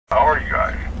How are you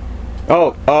guys?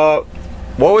 Oh,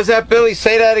 what was that, Billy?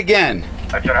 Say that again.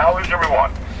 I said, how is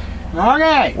everyone?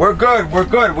 Okay. We're good. We're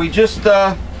good. We're just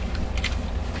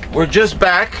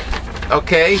back.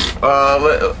 Okay.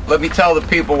 Let me tell the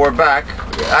people we're back.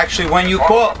 Actually, when you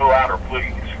call. Go louder,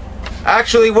 please.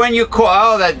 Actually, when you call.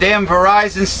 Oh, that damn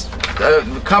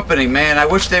Verizon company, man. I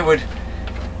wish they would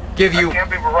give you. It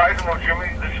can't be Verizon, though,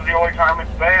 Jimmy. This is the only time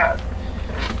it's bad.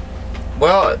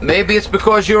 Well, maybe it's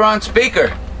because you're on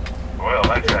speaker. Well,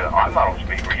 that's it. I'm not on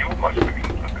speaker. You must be,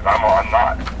 because I'm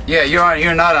not. Yeah,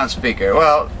 you're not on speaker.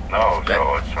 Well. No,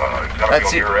 so it's gotta be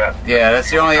on your end. Yeah,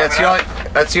 that's the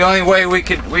only way we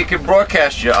could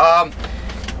broadcast you.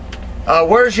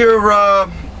 Where's your?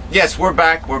 Yes, we're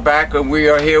back. We're back, and we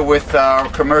are here with our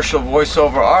commercial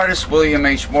voiceover artist, William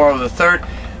H. Morrow III.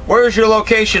 Where's your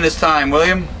location this time,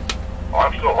 William? Oh,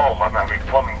 I'm still home. I'm having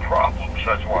plumbing problems.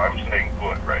 That's why I'm staying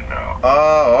put right now.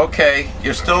 Oh, okay.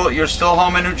 You're still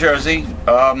home in New Jersey.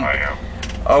 I am.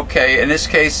 Okay. In this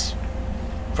case,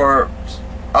 for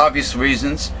obvious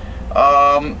reasons.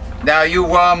 Now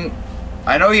you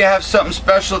I know you have something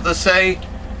special to say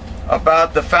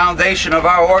about the foundation of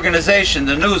our organization,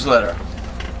 the newsletter.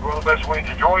 Well, the best way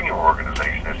to join your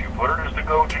organization, as you put it, is to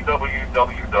go to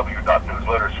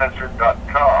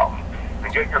www.newslettercensored.com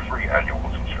and get your free annual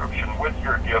subscription with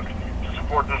your gift to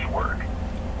support this work.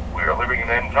 We are living in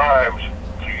end times,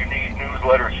 so you need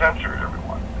newsletter censored,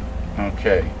 everyone.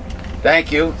 Okay.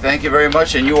 Thank you. Thank you very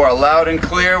much. And you are loud and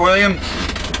clear, William.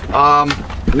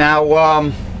 Now,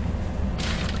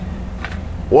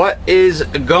 what is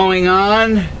going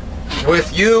on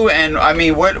with you? And I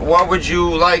mean, what would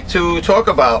you like to talk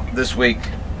about this week?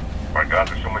 My God,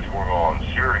 there's so much going on in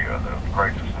Syria, the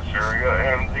crisis in Syria,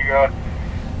 and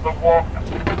the walk.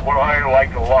 What I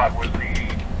liked a lot was the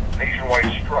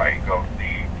nationwide strike of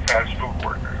the fast food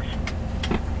workers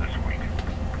this week.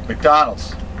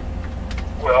 McDonald's.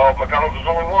 Well, McDonald's was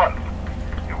only one.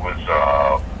 It was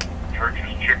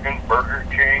Church's Chicken, Burger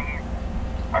King.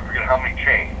 I forget how many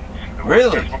chains. It was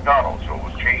Really? just McDonald's, so it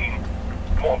was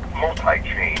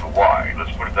multi-chain wide.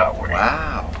 Let's put it that way.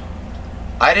 Wow.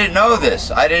 I didn't know this.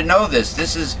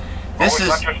 This is It's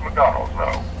not just McDonald's,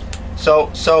 no.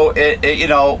 So it you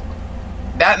know,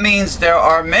 that means there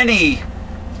are many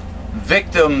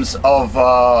victims of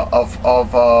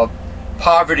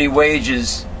poverty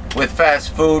wages with fast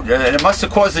food, and it must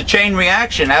have caused a chain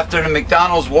reaction after the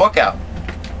McDonald's walkout.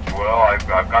 Well, I've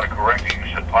got to correct you.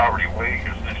 You said poverty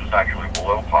wages. This is actually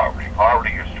below poverty.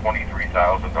 Poverty is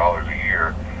 $23,000 a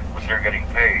year, but they're getting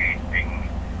paid,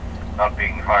 not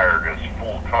being hired as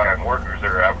full-time workers.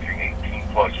 They're averaging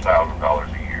 $18,000+ a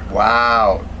year.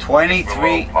 Wow, 23.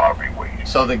 Below poverty wages.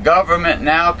 So the government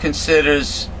now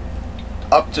considers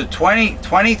up to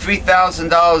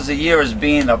 $23,000 a year as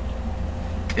being poverty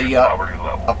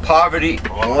level. A poverty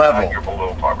level. You're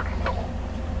below poverty level.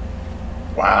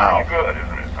 Wow. Pretty good,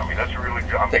 isn't it? I mean, that's really.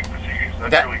 I'm being facetious.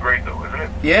 That's really great, though, isn't it?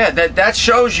 Yeah, that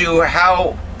shows you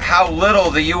how little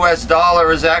the U.S.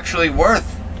 dollar is actually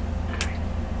worth.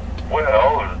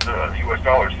 Well, the U.S.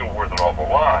 dollar is still worth an awful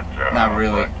lot. Not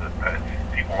really. But,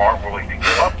 people aren't willing to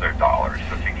give up their dollars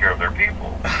to take care of their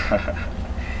people. That's the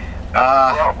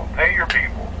problem. Pay your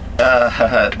people.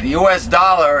 The U.S.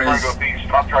 dollar is.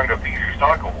 Stop trying to appease your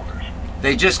stockholders.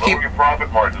 They just Lower keep. your profit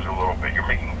margins a little bit. You're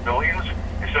making billions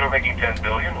instead of making 10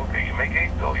 billion. Okay, you make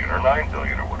 8 billion or 9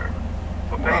 billion or whatever.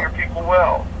 But pay your people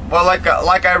well. Well,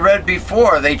 like I read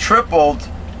before, they tripled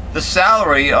the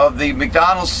salary of the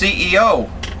McDonald's CEO.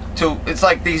 It's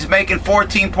like he's making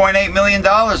 $14.8 million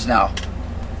now.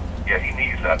 Yeah, he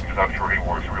needs that because I'm sure he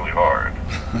works really hard.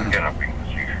 Again, I'm being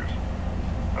facetious.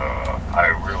 I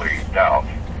really doubt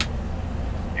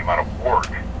the amount of work,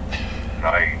 and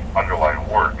I underline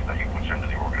work, that he puts into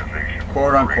the organization.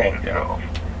 Quote unquote, yeah.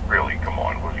 Really, come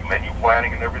on. Was he menu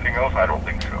planning and everything else? I don't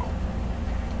think so.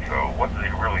 So what did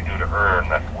he really do to earn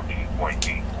that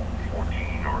 14.8,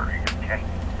 14 or even 10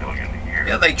 billion a year?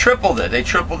 Yeah, they tripled it. They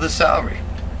tripled the salary.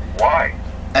 Why?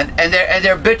 And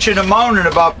they're bitching and moaning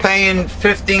about paying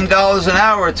 $15 an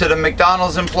hour to the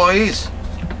McDonald's employees.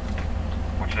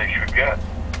 Which they should get.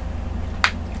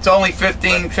 It's only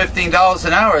 $15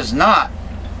 an hour. It's not.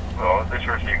 Well, this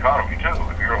hurts the economy too.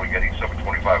 If you're only getting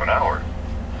 $7.25 an hour,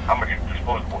 how much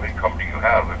disposable income do you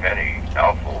have, if any?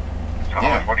 Doubtful. So how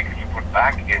much money can you put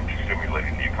back into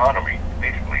stimulating the economy?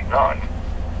 Basically none.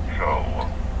 So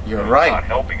you're right. It's not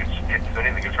helping. If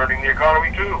anything, it's hurting the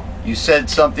economy too. You said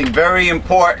something very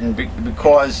important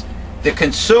because the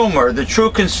consumer, the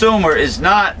true consumer, is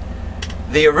not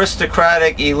the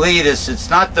aristocratic elitists. It's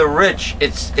not the rich.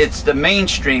 It's the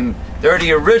mainstream. They're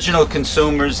the original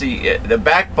consumers, the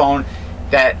backbone.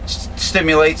 that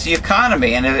stimulates the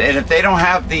economy. And if they don't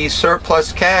have the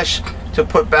surplus cash to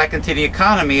put back into the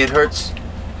economy, it hurts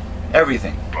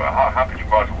everything. Well, how could you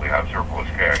possibly have surplus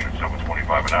cash at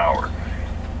 $7.25 an hour?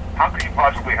 How could you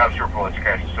possibly have surplus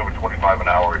cash at $7.25 an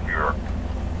hour if you're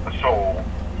a sole,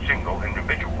 single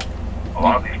individual? A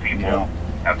lot of these people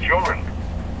have children.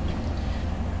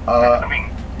 I mean,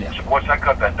 so what's that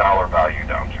cut that dollar value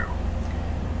down to?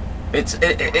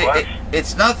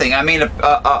 It's nothing. I mean, a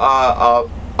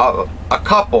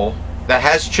couple that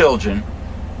has children,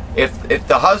 if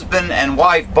the husband and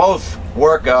wife both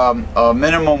work a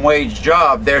minimum wage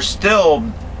job, they're still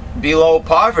below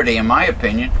poverty, in my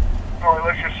opinion. All right,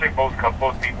 let's just say both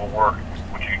people work,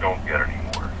 which you don't get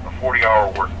anymore. A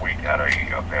 40-hour work week at a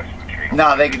fast food chain.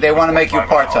 No, they want to make you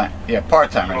part-time. Yeah,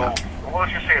 part-time right now. Well,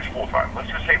 let's just say it's full-time. Let's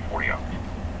just say 40 hours.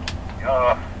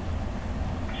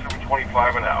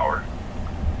 7.25 an hour,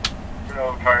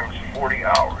 times 40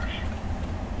 hours.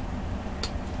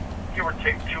 Give or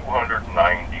take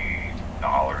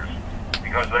 $290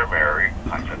 because they're married.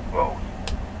 I said both.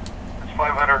 It's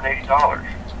 $580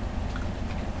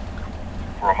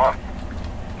 for a month.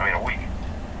 I mean, a week.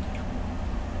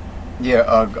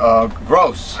 Yeah,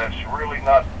 gross. That's really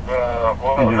not,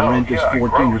 and the rent is $1,400 or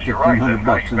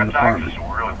 $1,500 in the apartment. So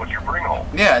really, what's your bring home?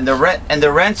 Yeah, and the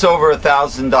rent's over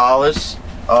 $1,000.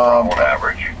 On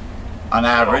average. On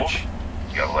average.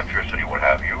 You got electricity, what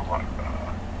have you.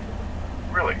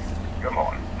 Really, come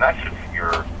on. That's if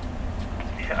you're,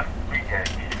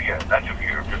 that's if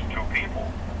you're just two people.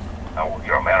 Now,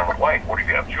 you're a man and a wife. What if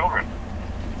you have children?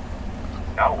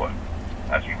 Now what?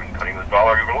 That's even cutting the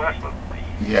dollar even less than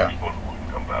the disposable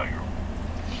income value.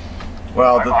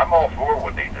 Well, I'm all for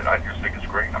what they did. I just think it's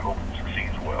great. I hope it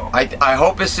succeeds well. I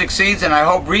hope it succeeds, and I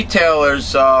hope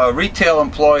retailers, retail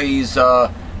employees, go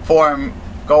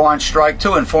on strike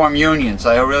too and form unions.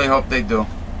 I really hope they do.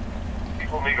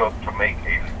 People need to make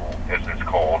as it's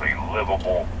called, a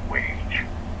livable wage.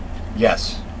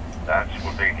 Yes. That's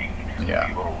what they need. Yeah.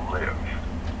 People to live,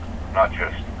 not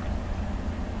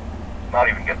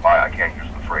even get by. I can't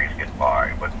use the phrase get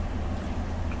by, but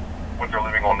what they're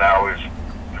living on now is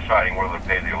deciding whether to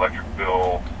pay the electric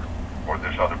bill or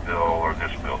this other bill or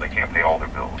this bill. They can't pay all their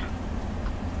bills.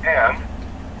 And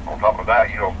on top of that,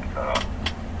 you don't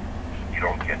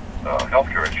get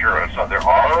healthcare insurance. So there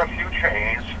are a few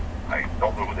chains, I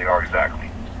don't know who they are exactly,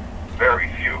 very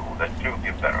few that do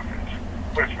give benefits,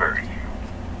 but it's very few.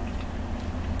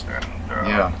 And,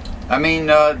 yeah. I mean,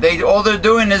 all they're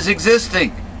doing is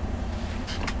existing.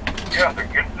 Yeah,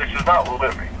 this is not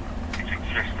living. It's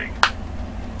existing.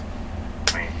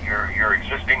 I mean, you're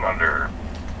existing under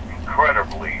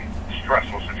incredibly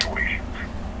stressful situations.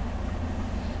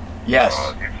 Yes.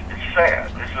 It's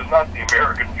sad. This is not the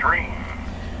American dream,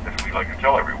 as we like to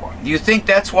tell everyone. Do you think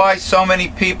that's why so many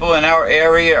people in our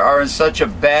area are in such a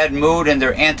bad mood and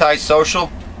they're antisocial?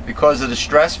 Because of the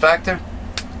stress factor?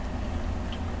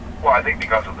 Well, I think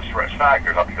because of the stress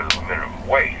factor, not because of the minimum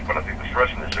wage, but I think the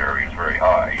stress in this area is very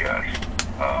high, yes.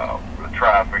 The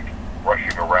traffic,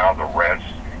 rushing around, the rents,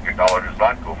 your dollar does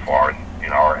not go far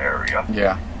in our area.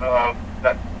 Yeah.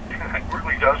 That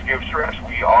really does give stress.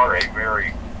 We are a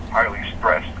very highly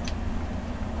stressed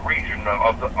region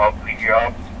of the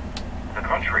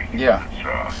country. Yeah.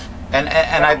 And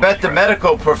I bet the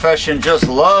medical profession just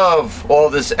love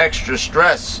all this extra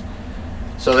stress,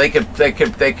 so they could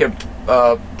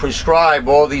prescribe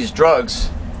all these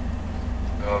drugs.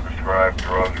 Prescribe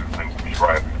drugs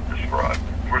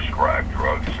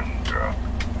and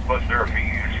plus their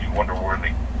fees. You wonder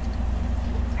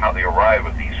how they arrive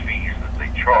at these fees that they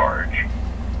charge. We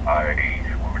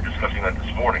were discussing that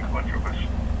this morning, a bunch of us.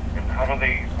 And how do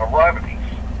they arrive at these?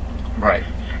 Right.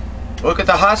 Look at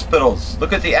the hospitals.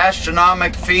 Look at the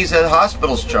astronomical fees that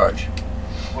hospitals charge.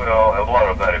 Well, a lot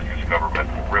of that is just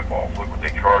governmental ripoff. Look what they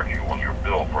charge you on your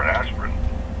bill for an asprin.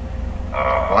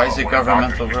 Why is it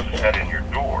governmental ripoff? When a doctor sticks his head in your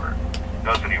door,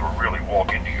 doesn't even really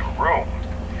walk into your room.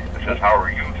 It says, "How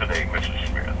are you today, Mrs.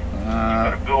 Smith?" You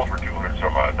got a bill for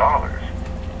 $200-some odd.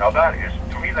 Now that is,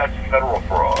 to me, that's federal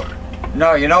fraud.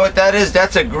 No, you know what that is?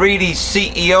 That's a greedy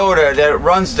CEO that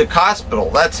runs the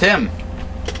hospital. That's him.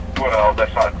 Well,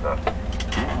 that's not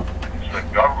it's the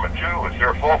government too. It's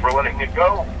their fault for letting it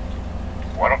go.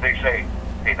 Why don't they say,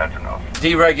 "Hey, that's enough"?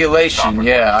 Deregulation.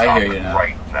 Yeah, I hear you now.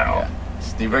 Right now. Yeah.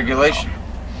 It's deregulation.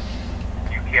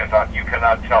 You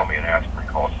cannot tell me an aspirin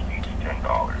costs me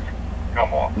 $10.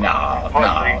 Come on. No, Plus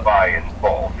no. they buy in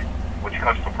bulk, which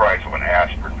cuts the price of an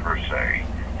aspirin per se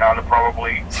down to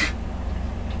probably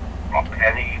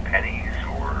pennies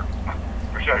or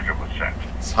percentage of a cent.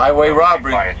 It's highway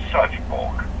robbery. They buy in such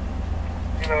bulk.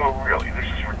 Really, this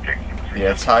is ridiculous.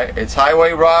 Yeah, it's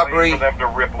highway robbery. For them to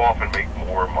rip off and make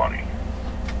more money.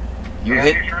 You and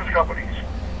hit insurance companies.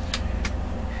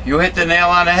 You hit the nail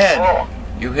on the head. Wrong.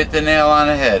 You hit the nail on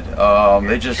the head.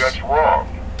 They just wrong.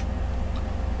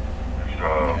 It's,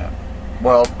 yeah.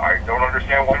 Well, I don't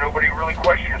understand why nobody really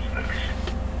questions this.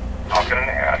 How can an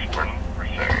aspirin per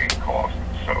se cost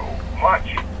so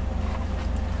much?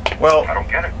 well, I don't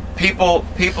get it.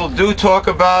 people do talk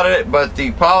about it, but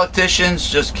the politicians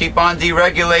just keep on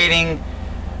deregulating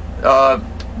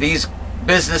these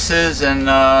businesses,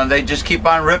 and they just keep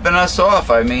on ripping us off.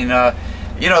 I mean,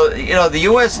 you know, the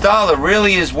U.S. dollar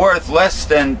really is worth less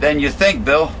than you think,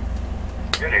 Bill.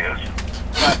 It is.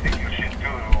 I think you should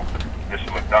do this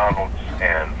McDonald's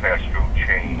and fast food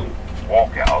chain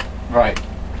walkout. Right.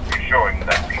 Showing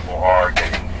that people are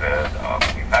getting fed up.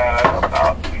 We've had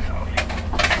about,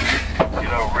 you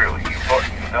know, really, you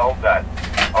held that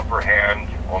upper hand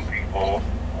on people,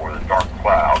 or the dark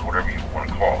cloud, whatever you want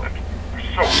to call it, for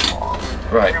so long.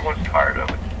 Right. Everyone's tired of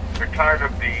it. They're tired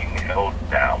of being held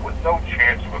down with no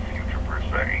chance of a future per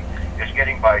se. Just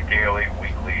getting by daily,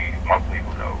 weekly, monthly,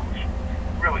 who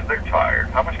knows. Really, they're tired.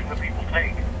 How much can the people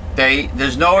take?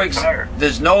 There's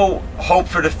no hope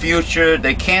for the future.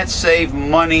 They can't save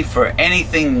money for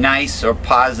anything nice or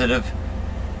positive.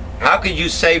 How could you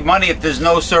save money if there's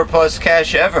no surplus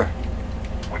cash ever?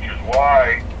 Which is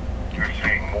why you're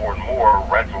seeing more and more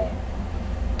rental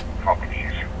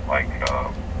companies like,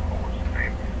 what was the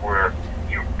name? Where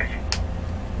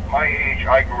my age,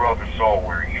 I grew up and saw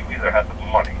where you either had the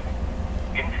money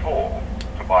in full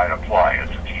to buy an appliance,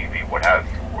 a TV, what have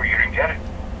you, or you didn't get it.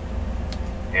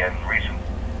 In recent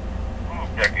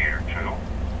decade or two,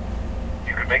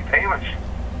 you could make payments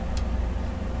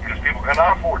because people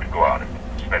cannot afford to go out and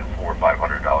spend $400 or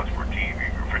 $500 for a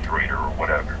TV, refrigerator, or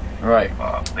whatever. Right.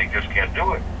 They just can't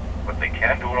do it, but they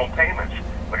can do it on payments.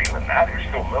 But even that, they're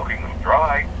still milking them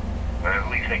dry. But at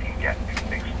least they can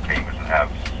make some payments and have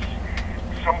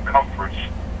some comforts,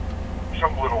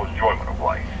 some little enjoyment of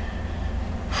life.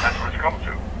 That's what it's come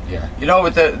to. Yeah. You know,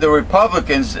 with the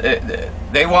Republicans,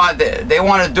 they want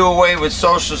to do away with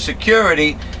Social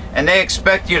Security, and they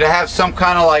expect you to have some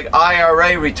kind of like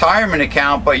IRA retirement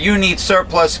account, but you need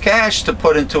surplus cash to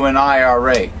put into an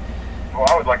IRA. Well,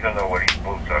 I would like to know what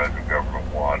both sides of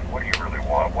government want. What do you really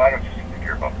want? Why don't you seem to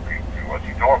care about the people too much?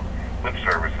 You don't lip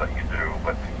service that you do,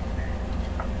 but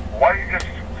why do you just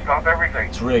stop everything?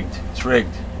 It's rigged. It's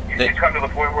rigged. It's gotten to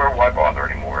the point where why bother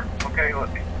anymore? Okay,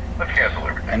 let's cancel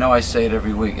everything. I know I say it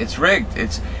every week. It's rigged.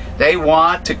 They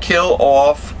want to kill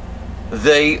off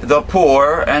the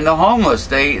poor and the homeless.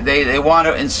 They want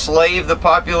to enslave the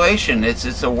population.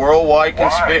 It's a worldwide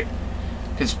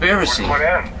conspiracy. What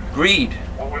end? Greed.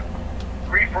 Well,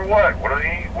 greed for what? What do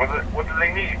they need? What do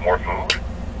they need? More food?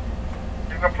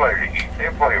 They have plenty to eat. They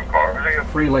have plenty of cars. They have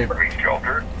free labor. Free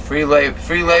shelter. Free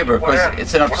labor, because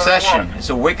it's an obsession. It's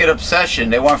a wicked obsession.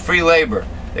 They want free labor.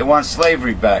 They want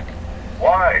slavery back.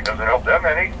 Why? Doesn't help them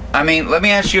any. I mean, let me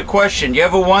ask you a question. You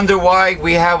ever wonder why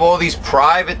we have all these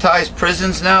privatized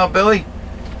prisons now, Billy?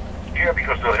 Yeah,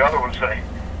 because the other one said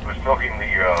it was milking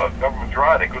the government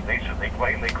dry. They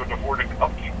claimed they couldn't afford to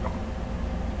upkeep them.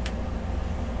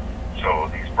 So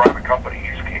these private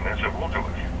companies came in and said, "We'll do it."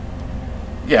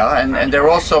 Yeah, and they're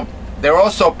also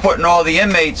putting all the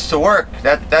inmates to work.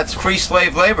 That's free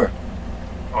slave labor.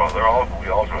 Well, we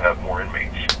also have more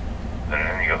inmates than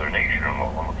any other nation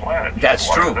on the planet. That's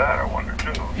so true. That I wonder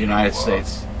too. United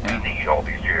States. We need all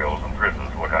these jails and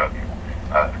prisons, what have you.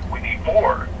 We need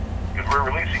more because we're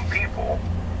releasing people,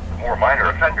 the more minor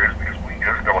offenders, because we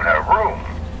just don't have room,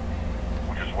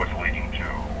 which is what's leading to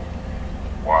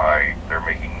why they're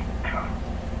making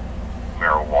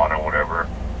marijuana, whatever,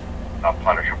 not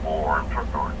punishable or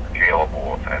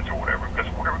jailable offense or whatever. Because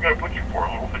what are we going to put you for?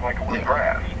 A little thing like a little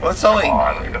grass? Well, it's only. Come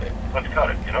on, let's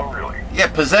cut it. You know, really. Yeah,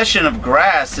 possession of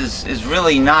grass is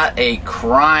really not a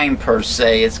crime per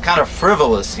se. It's kind of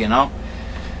frivolous, you know.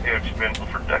 It's been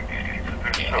for decades.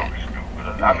 It's been so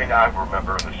stupid. I mean, I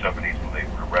remember in the 70s when they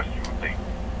would arrest you, they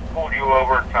pulled you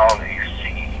over and found a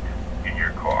seed in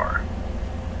your car.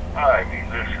 I mean,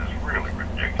 this is really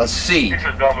ridiculous. A seed. It's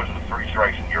as dumb as the 3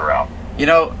 strikes and you're out. You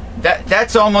know,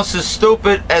 that's almost as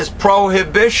stupid as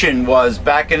prohibition was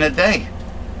back in the day.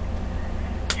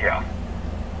 Yeah.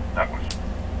 That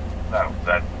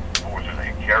what was his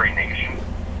name? Carry Nation.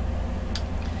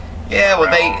 Yeah,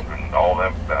 well, and all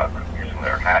them using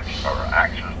their hatchets or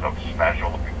axes to smash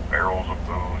all the big barrels of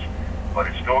booze, but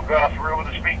it still got through with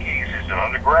the speakeasies and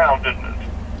underground, didn't it?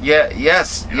 Yeah,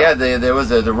 yes, yeah. There was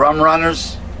the rum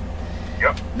runners.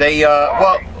 Yep. They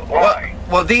Why?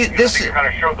 well, this kind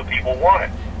of showed the people want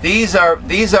it. These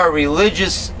are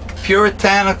religious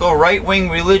puritanical, right-wing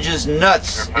religious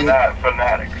nuts. They're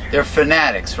fanatics. They're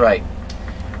fanatics, right.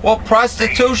 Well,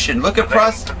 prostitution. Look at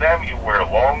To them, you wear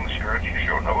long skirts, you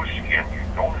show no skin, you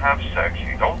don't have sex,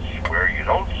 you don't swear, you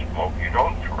don't smoke, you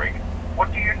don't drink.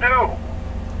 What do?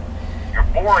 You're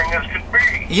boring as can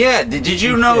be. Yeah, did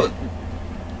you know...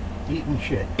 Eating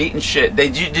shit. Eating shit.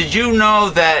 Did you know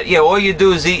that, yeah, all you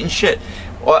do is eating shit.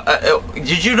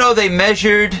 Did you know they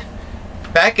measured,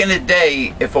 back in the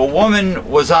day, if a woman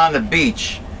was on the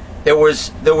beach, there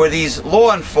were these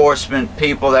law enforcement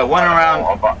people that went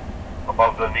around...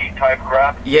 Above the knee type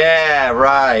crap? Yeah,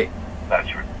 right. That's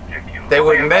ridiculous. They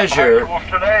would measure...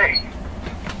 Today.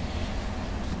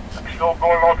 It's still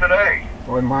going on today.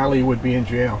 Boy, Miley would be in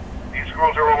jail. These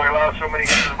girls are only allowed so many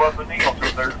inches above the knee, so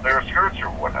their skirts or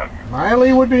what have you.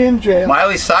 Miley would be in jail.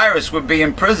 Miley Cyrus would be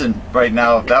in prison right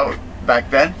now if that was back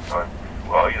then.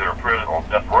 Well, either in prison or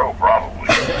death row, probably.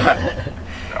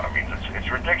 I mean,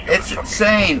 it's ridiculous. It's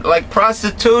insane. Like,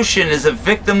 prostitution is a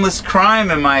victimless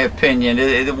crime, in my opinion.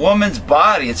 The woman's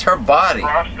body, it's her body.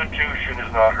 Prostitution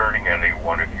is not hurting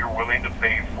anyone. If you're willing to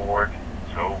pay for it,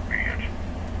 so be it.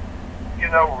 You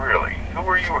know, really, who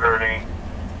are you hurting?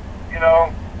 You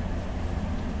know,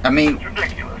 I mean, it's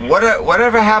ridiculous.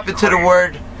 Whatever happened to the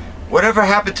word? Whatever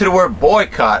happened to the word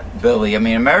boycott, Billy? I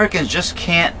mean, Americans just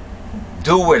can't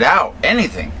do without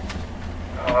anything.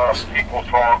 People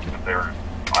talk, but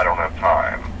I don't have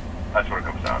time. That's what it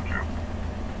comes down to.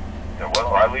 Yeah,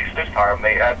 well, at least this time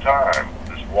they had time.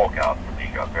 This walkout for the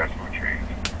fast food chains.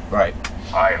 Right.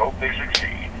 I hope they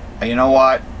succeed. And you know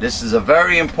what? This is a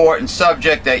very important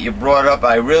subject that you brought up.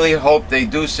 I really hope they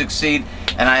do succeed,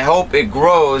 and I hope it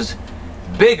grows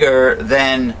bigger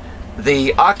than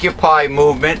the Occupy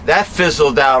movement. That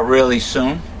fizzled out really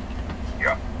soon.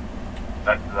 Yeah.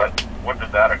 What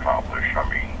did that accomplish? I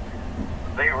mean,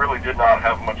 they really did not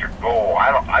have much of a goal.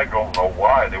 I don't know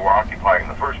why they were occupying in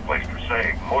the first place per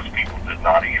se. Most people did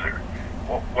not either.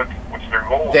 Well, what's their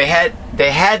goal? They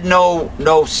had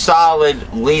no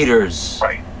solid leaders.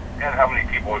 Right. And how many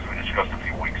people, as we discussed a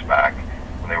few weeks back,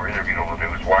 when they were interviewed on the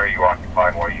news, why are you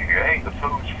occupying? Why are you here? Hey, the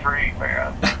food's free,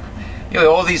 man. You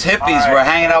know, all these hippies were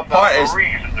hanging out parties. No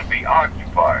reason to be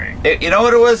occupying. You know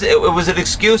what it was? It was an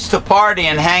excuse to party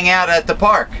and hang out at the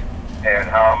park. And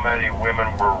how many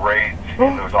women were raped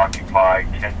in those occupied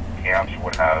tent camps,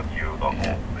 what have you?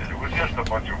 It was just a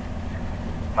bunch of,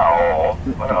 not all,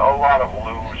 but a lot of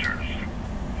losers.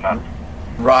 Not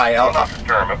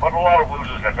determined, but a lot of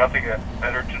losers had nothing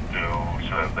better to do,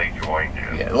 so they joined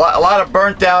in. Yeah, a lot of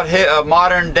burnt out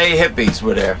modern day hippies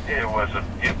were there. It was a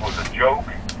joke.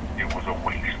 It was a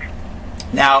waste.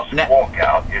 Now,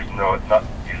 walkout is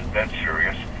dead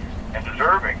serious and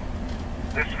deserving.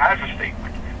 This has a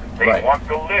statement. They want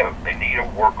to live. They need a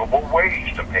workable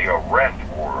wage to pay a rent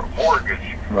or a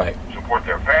mortgage, support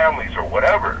their families or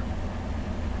whatever.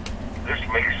 This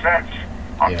makes sense.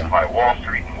 Occupy Wall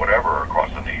Street and whatever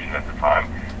across the nation at the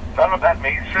time. None of that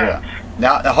made sense.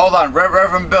 Now hold on,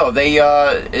 Reverend Bill.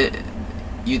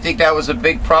 You think that was a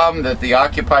big problem, that the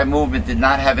Occupy movement did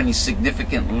not have any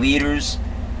significant leaders,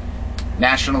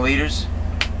 national leaders?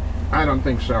 I don't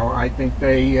think so. I think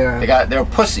they were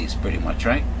pussies, pretty much,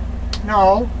 right?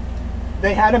 No,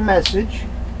 they had a message.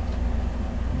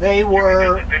 They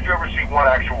were. Did you ever see one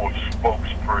actual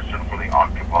spokesperson for the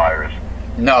occupiers?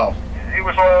 No. It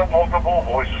was all multiple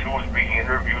voices who was being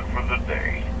interviewed for the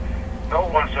day. No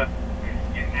one said.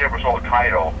 You never saw the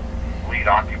title, lead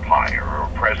occupier or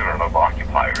president of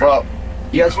occupiers. Well,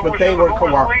 yes, but they were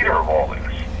who was the leader of all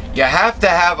this? You have to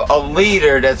have a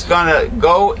leader that's going to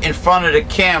go in front of the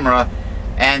camera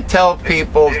and tell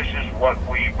people. This is what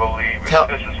we believe.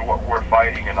 This is what we're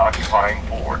fighting and occupying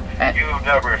for. You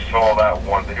never saw that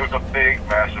one. It was a big,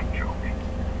 massive joke.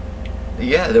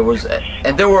 Yeah, there was,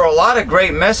 and there were a lot of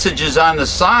great messages on the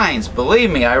signs. Believe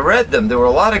me, I read them. There were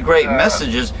a lot of great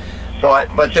messages,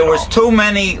 but there was too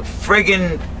many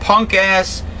friggin'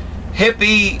 punk-ass,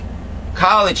 hippie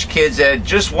college kids that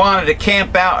just wanted to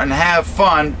camp out and have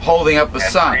fun holding up a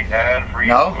sign. Free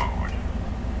food.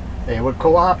 They were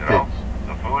co-opted. You know,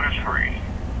 the food is free,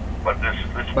 but this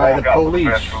by the police,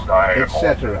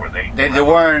 etc. There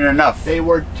weren't enough. They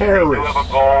were terrorists. They do have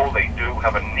a goal. They do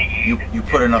have a need. You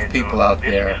put enough people out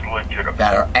there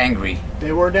that are angry.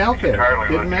 They weren't out there.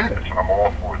 Didn't matter. I'm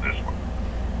all for this one.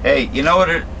 Hey, you know what?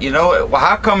 Well,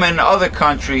 how come in other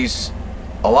countries,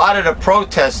 a lot of the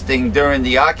protesting during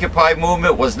the Occupy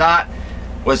movement was not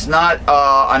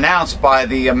announced by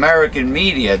the American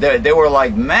media? There were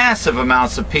like massive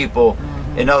amounts of people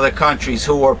in other countries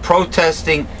who were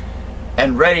protesting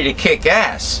and ready to kick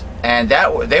ass, and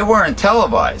they weren't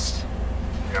televised.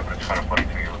 Yeah, but it's kind of funny to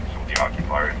you look at some of the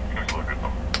occupiers. Just look at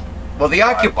them. Well, the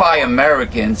Occupy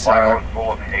Americans are...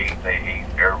 full of hate. They hate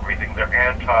everything. They're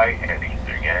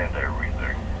anti-anything and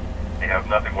everything. They have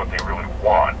nothing what they really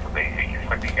want. They hate. It's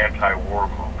like the anti-war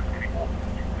movement. People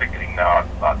thinking now,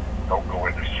 don't go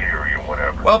into Syria or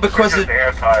whatever. Well, because it's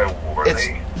anti-war.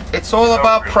 It's all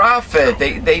about profit.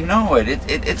 They know it.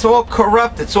 It's all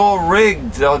corrupt. It's all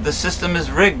rigged. The system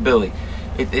is rigged, Billy.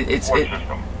 What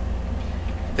system?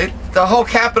 The whole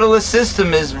capitalist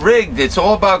system is rigged. It's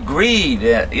all about greed,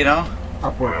 you know?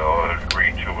 Well, there's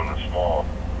greed too in the small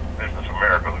business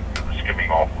America. The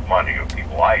skimming off the money of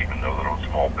people. I even know that on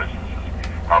small businesses,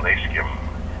 how they skim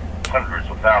hundreds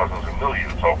of thousands and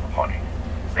millions off the money.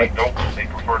 They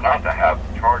prefer not to have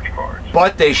charge cards.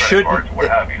 But they shouldn't. Cards, what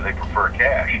have you. They prefer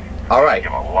cash. All right. They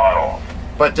give a lot off.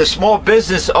 But the small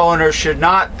business owner should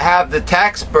not have the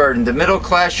tax burden. The middle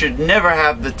class should never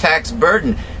have the tax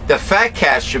burden. The fat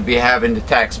cats should be having the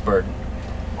tax burden.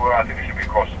 Well, I think it should be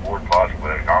across the board positive.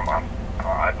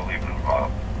 I believe in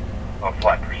a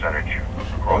flat percentage.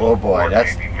 Oh boy,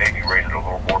 that's maybe rated a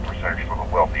little more percentage for the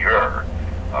wealthier.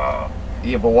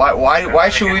 Yeah, but why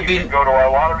should we be? Go to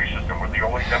our lottery system. We're the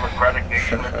only democratic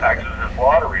nation that taxes its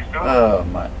lotteries, too. Oh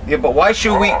my! Yeah, but why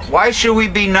should we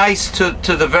be nice to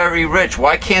the very rich?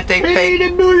 Why can't they pay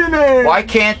the millionaires? Why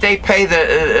can't they pay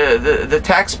the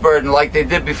tax burden like they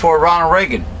did before Ronald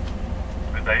Reagan?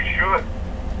 They should.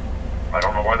 I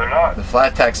don't know why they're not. The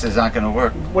flat tax is not going to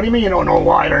work. What do you mean you don't know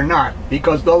why they're not?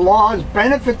 Because the laws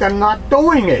benefit them not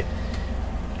doing it.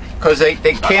 Because they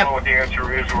can't. I don't know what the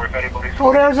answer is, or if anybody's.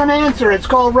 Oh, there's an answer. It's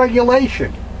called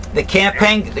regulation. The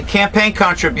campaign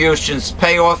contributions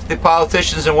pay off the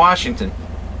politicians in Washington.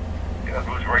 Yeah,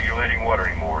 who's regulating what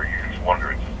anymore? You just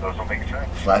wonder. It just doesn't make sense.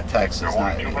 Flat tax is They're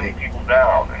not. holding too many people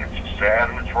down, and it's just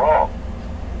sad and it's wrong.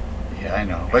 Yeah, I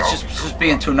know. But it's just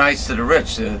being too nice to the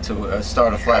rich to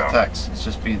start a flat tax. It's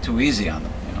just being too easy on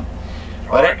them, you know.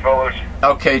 All right, fellas.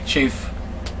 Okay, Chief.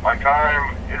 My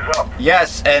time is up.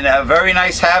 Yes, and very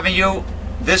nice having you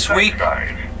this week. You guys.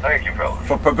 Thank you, fellas.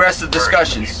 For progressive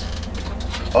discussions.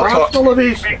 Hasta la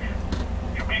vista.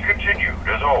 To be continued,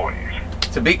 as always.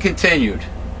 To be continued.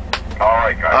 All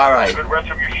right, guys. All right. Have a good rest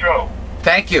of your show.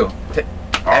 Thank you. All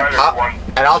right, everyone.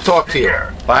 And I'll talk to you.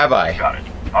 Bye-bye. Got it.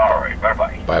 All right.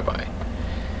 Bye-bye. Bye-bye.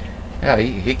 Yeah,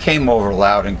 he came over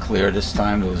loud and clear this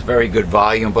time. It was very good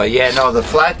volume. But yeah, no, the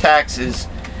flat tax is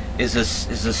a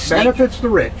sneak, benefits the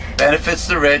rich. Benefits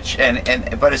the rich,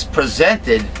 but it's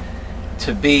presented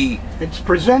to be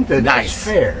nice, as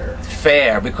fair.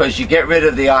 Fair, because you get rid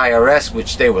of the IRS,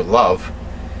 which they would love,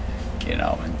 you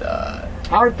know. And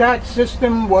our tax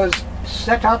system was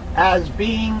set up as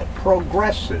being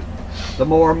progressive. The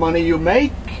more money you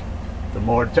make, the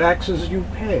more taxes you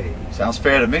pay. Sounds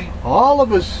fair to me. All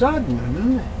of a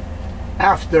sudden,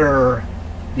 after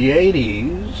the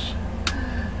 80s,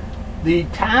 the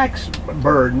tax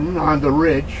burden on the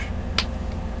rich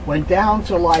went down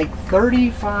to like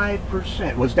 35%.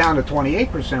 It was down to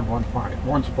 28%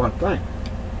 once upon a time.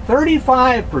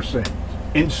 35%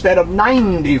 instead of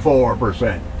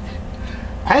 94%.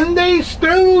 And they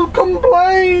still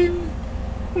complain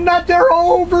that they're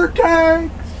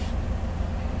overtaxed.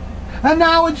 And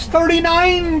now it's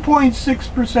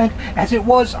 39.6%, as it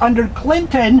was under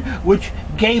Clinton, which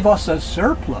gave us a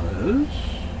surplus.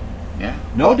 Yeah.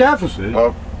 No deficit.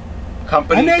 Well,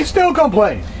 and they still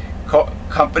complain.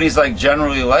 Companies like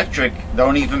General Electric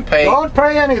don't even pay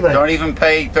anything. Don't even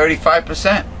pay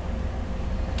 35%.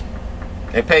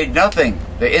 They paid nothing.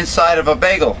 The inside of a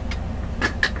bagel.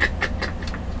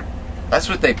 That's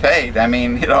what they paid. I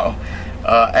mean, you know,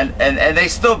 and they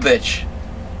still bitch.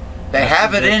 They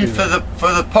have it in for the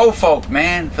po folk,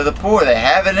 man, for the poor. They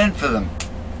have it in for them.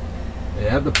 They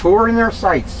have the poor in their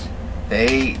sights.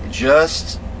 The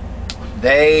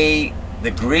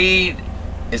greed,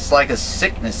 it's like a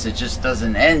sickness. It just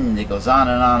doesn't end. It goes on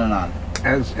and on and on.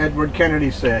 As Edward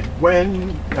Kennedy said,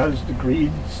 when does the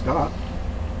greed stop?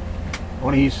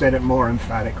 Only he said it more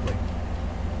emphatically.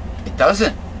 It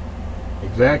doesn't.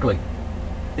 Exactly.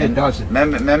 It doesn't.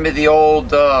 Remember the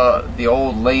old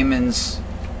layman's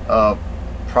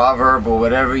proverb or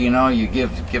whatever, you know, you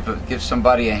give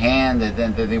somebody a hand and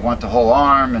then they want the whole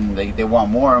arm and they want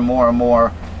more and more and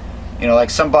more. You know,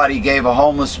 like somebody gave a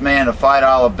homeless man a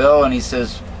 $5 bill and he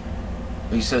says,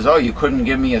 oh, you couldn't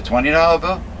give me a $20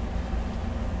 bill?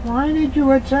 Why did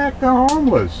you attack the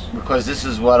homeless? Because this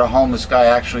is what a homeless guy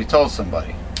actually told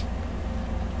somebody.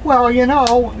 Well, you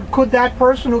know, could that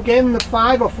person who gave him the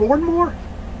 $5 afford more?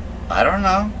 I don't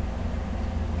know.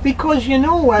 Because You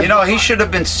know, he should have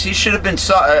been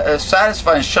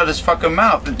satisfied and shut his fucking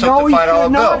mouth and took No, the he $5 should bill.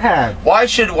 not have. Why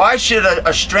should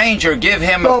a stranger give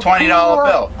him a $20 poor,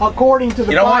 bill? according to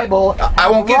the You know Bible, what? I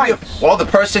won't give you. rights. Well, the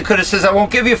person could have says, "I won't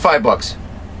give you $5."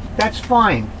 That's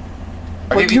fine.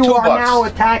 I'll But give you you are $2. now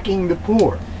attacking the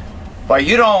poor. But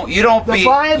you don't The be.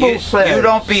 Bible you says-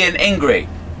 don't be an ingrate.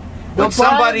 The When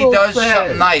somebody Bible does says-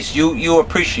 something nice, you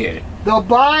appreciate it. The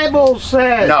Bible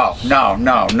says No.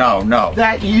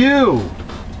 that you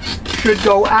should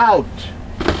go out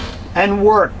and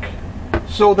work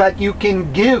so that you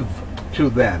can give to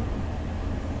them.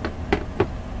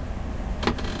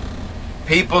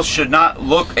 People should not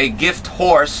look a gift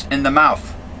horse in the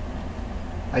mouth.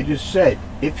 I just said,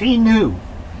 if he knew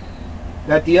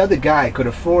that the other guy could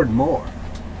afford more,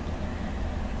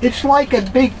 it's like a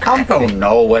big I company. don't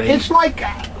know what he. It's like,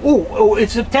 oh,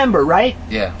 it's September, right?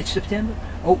 Yeah. It's September.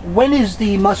 Oh, when is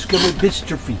the muscular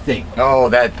dystrophy thing? Oh,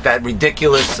 that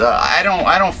ridiculous. I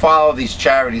don't follow these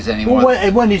charities anymore.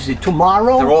 When is it?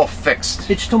 Tomorrow? They're all fixed.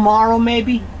 It's tomorrow,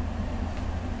 maybe.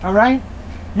 All right.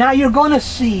 Now you're going to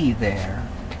see there.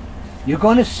 You're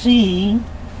going to see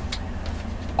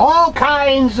all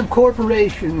kinds of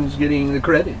corporations getting the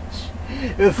credits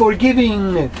for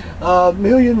giving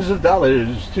millions of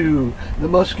dollars to the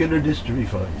Muscular Dystrophy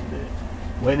Fund,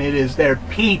 when it is their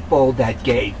people that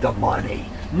gave the money,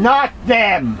 not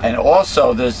them. And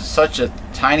also, there's such a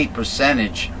tiny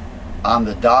percentage on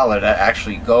the dollar that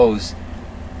actually goes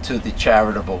to the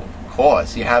charitable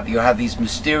cause. You have these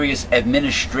mysterious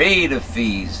administrative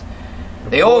fees.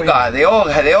 They all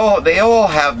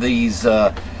have these.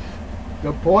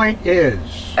 The point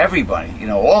is, Everybody,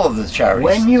 all of the charities.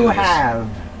 when you do this.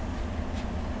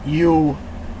 you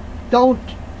don't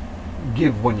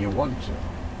give when you want to.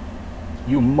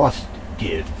 You must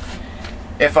give.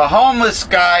 If a homeless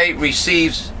guy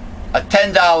receives a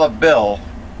 $10 bill,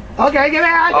 Okay, give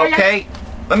it. okay,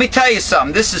 let me tell you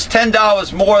something. This is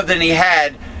 $10 more than he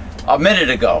had a minute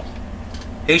ago.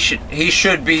 He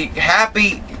should be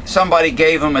happy somebody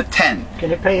gave him a 10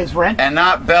 Can it pay his rent? and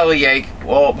not bellyache.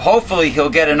 Well, hopefully he'll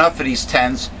get enough of these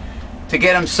 10s to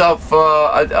get himself He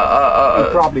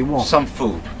probably won't. some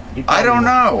food. He I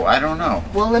probably don't know.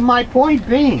 Well, then my point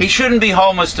being, He shouldn't be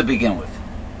homeless to begin with.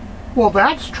 well,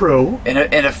 that's true. In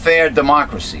a fair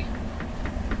democracy,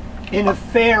 In a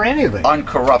fair anything,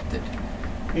 uncorrupted.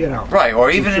 Right, or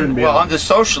He even shouldn't be under homeless.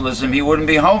 socialism, he wouldn't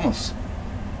be homeless.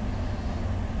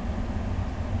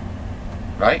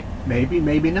 Right? Maybe,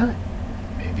 maybe not.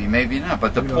 Maybe not.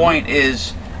 But the We don't point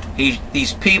is,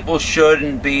 these people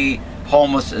shouldn't be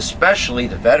homeless, especially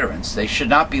the veterans. They should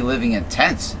not be living in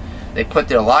tents. They put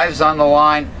their lives on the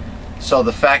line so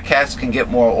the fat cats can get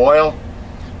more oil,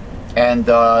 and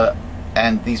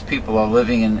these people are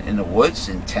living in the woods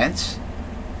in tents.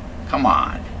 Come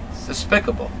on, it's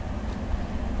despicable.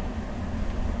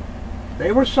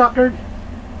 They were suckered.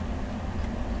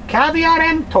 Caveat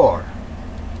emptor.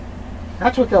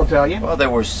 That's what they'll tell you. Well, they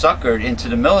were suckered into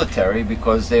the military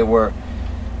because they weren't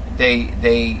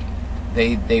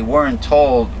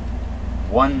told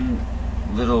one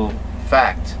little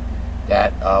fact,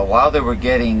 that while they were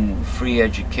getting free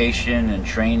education and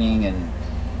training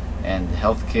and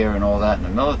health care and all that in the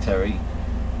military,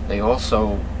 they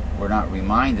also were not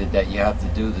reminded that you have to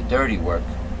do the dirty work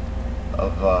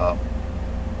of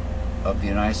the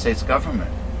United States government.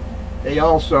 They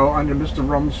also, under Mr.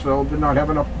 Rumsfeld, did not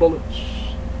have enough bullets.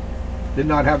 Did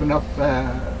not have enough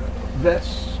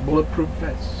vests, bulletproof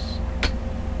vests.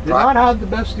 Did not have the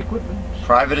best equipment.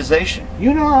 Privatization.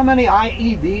 You know how many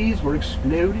IEDs were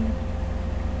exploding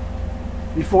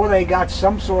before they got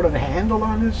some sort of handle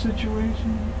on this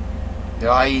situation? The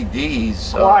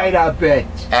IEDs Quite a bit.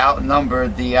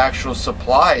 outnumbered the actual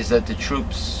supplies that the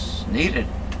troops needed,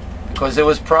 because it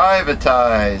was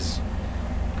privatized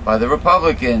by the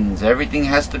Republicans. Everything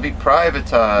has to be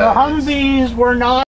privatized. The Humvees were not